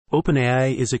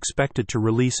OpenAI is expected to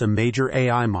release a major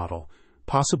AI model,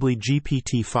 possibly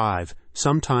GPT-5,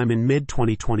 sometime in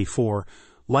mid-2024,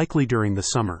 likely during the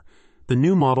summer. The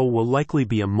new model will likely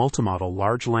be a multimodal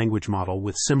large language model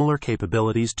with similar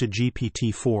capabilities to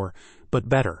GPT-4, but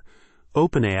better.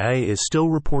 OpenAI is still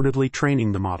reportedly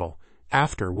training the model,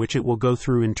 after which it will go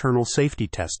through internal safety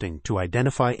testing to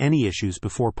identify any issues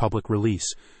before public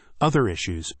release. Other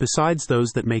issues, besides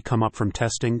those that may come up from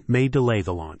testing, may delay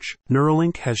the launch.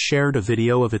 Neuralink has shared a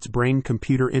video of its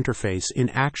brain-computer interface in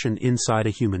action inside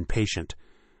a human patient.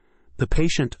 The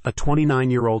patient, a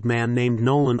 29-year-old man named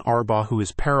Nolan Arbaugh who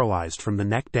is paralyzed from the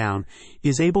neck down,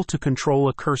 is able to control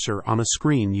a cursor on a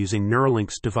screen using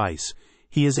Neuralink's device.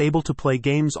 He is able to play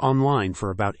games online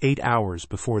for about 8 hours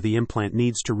before the implant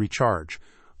needs to recharge.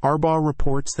 Arbaugh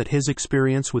reports that his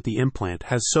experience with the implant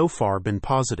has so far been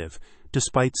positive,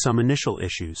 despite some initial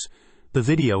issues. The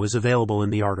video is available in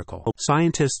the article.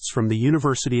 Scientists from the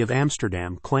University of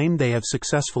Amsterdam claim they have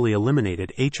successfully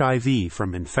eliminated HIV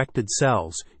from infected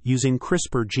cells using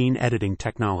CRISPR gene editing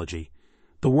technology.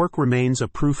 The work remains a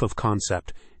proof of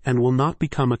concept and will not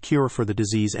become a cure for the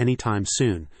disease anytime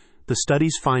soon. The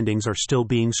study's findings are still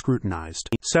being scrutinized.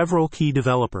 Several key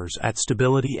developers at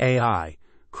Stability AI,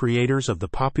 creators of the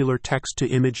popular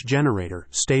text-to-image generator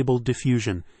Stable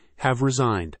Diffusion, have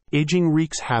resigned. Aging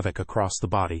wreaks havoc across the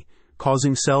body,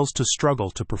 causing cells to struggle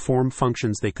to perform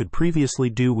functions they could previously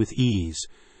do with ease.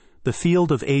 The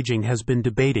field of aging has been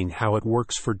debating how it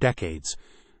works for decades.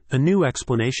 A new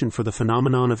explanation for the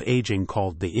phenomenon of aging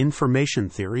called the information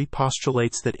theory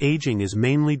postulates that aging is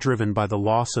mainly driven by the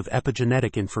loss of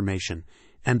epigenetic information,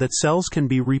 and that cells can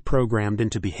be reprogrammed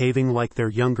into behaving like their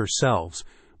younger selves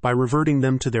by reverting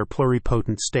them to their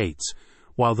pluripotent states.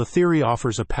 While the theory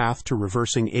offers a path to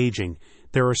reversing aging,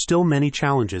 there are still many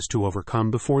challenges to overcome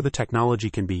before the technology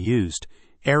can be used.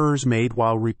 Errors made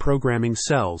while reprogramming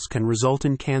cells can result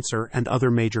in cancer and other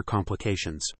major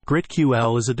complications.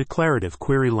 GritQL is a declarative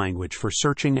query language for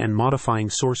searching and modifying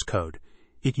source code.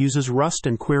 It uses Rust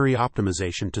and query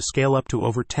optimization to scale up to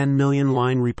over 10 million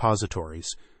line repositories.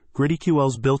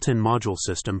 GritQL's built-in module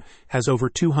system has over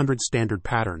 200 standard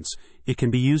patterns. It can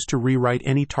be used to rewrite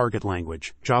any target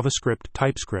language: JavaScript,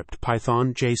 TypeScript,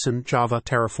 Python, JSON, Java,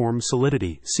 Terraform,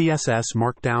 Solidity, CSS,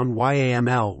 Markdown,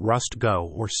 YAML, Rust,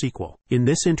 Go, or SQL. In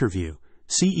this interview,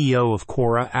 CEO of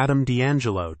Quora Adam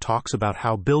D'Angelo talks about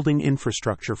how building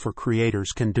infrastructure for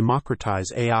creators can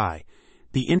democratize AI.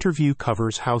 The interview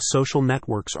covers how social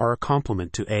networks are a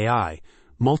complement to AI,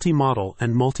 multimodal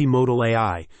and multimodal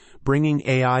AI, bringing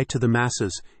AI to the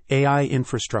masses, AI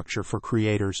infrastructure for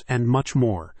creators, and much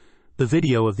more. The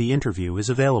video of the interview is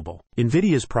available.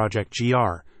 NVIDIA's Project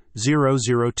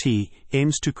GR00T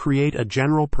aims to create a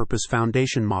general-purpose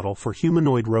foundation model for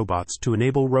humanoid robots to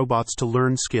enable robots to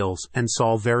learn skills and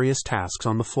solve various tasks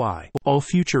on the fly. All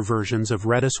future versions of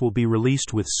Redis will be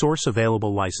released with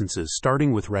source-available licenses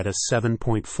starting with Redis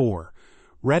 7.4.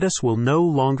 Redis will no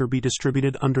longer be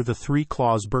distributed under the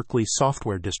 3-clause Berkeley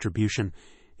software distribution,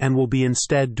 and will be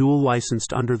instead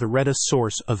dual-licensed under the Redis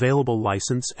Source Available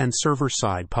license and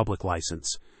server-side public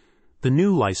license. The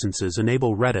new licenses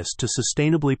enable Redis to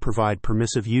sustainably provide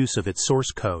permissive use of its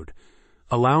source code,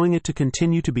 allowing it to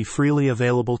continue to be freely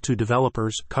available to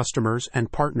developers, customers,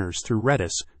 and partners through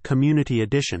Redis Community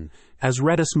Edition, as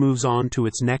Redis moves on to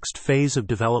its next phase of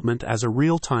development as a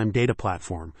real-time data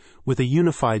platform, with a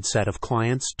unified set of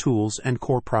clients, tools, and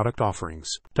core product offerings.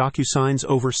 DocuSign's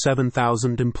over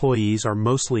 7,000 employees are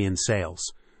mostly in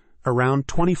sales. Around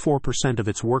 24% of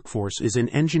its workforce is in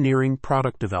engineering,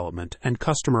 product development, and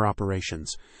customer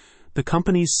operations. The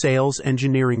company's sales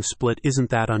engineering split isn't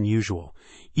that unusual.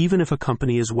 Even if a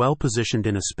company is well positioned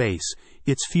in a space,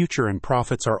 its future and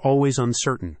profits are always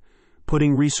uncertain.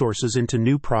 Putting resources into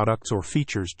new products or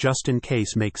features just in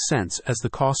case makes sense, as the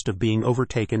cost of being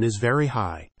overtaken is very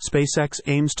high. SpaceX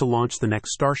aims to launch the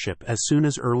next Starship as soon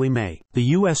as early May. The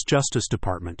U.S. Justice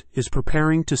Department is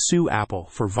preparing to sue Apple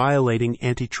for violating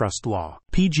antitrust law.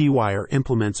 PGWire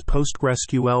implements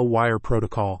PostgreSQL wire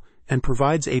protocol and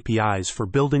provides APIs for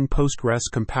building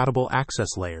Postgres-compatible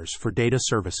access layers for data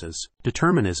services.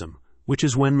 Determinism, which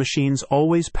is when machines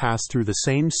always pass through the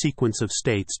same sequence of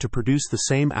states to produce the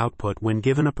same output when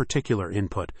given a particular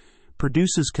input,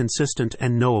 produces consistent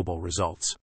and knowable results.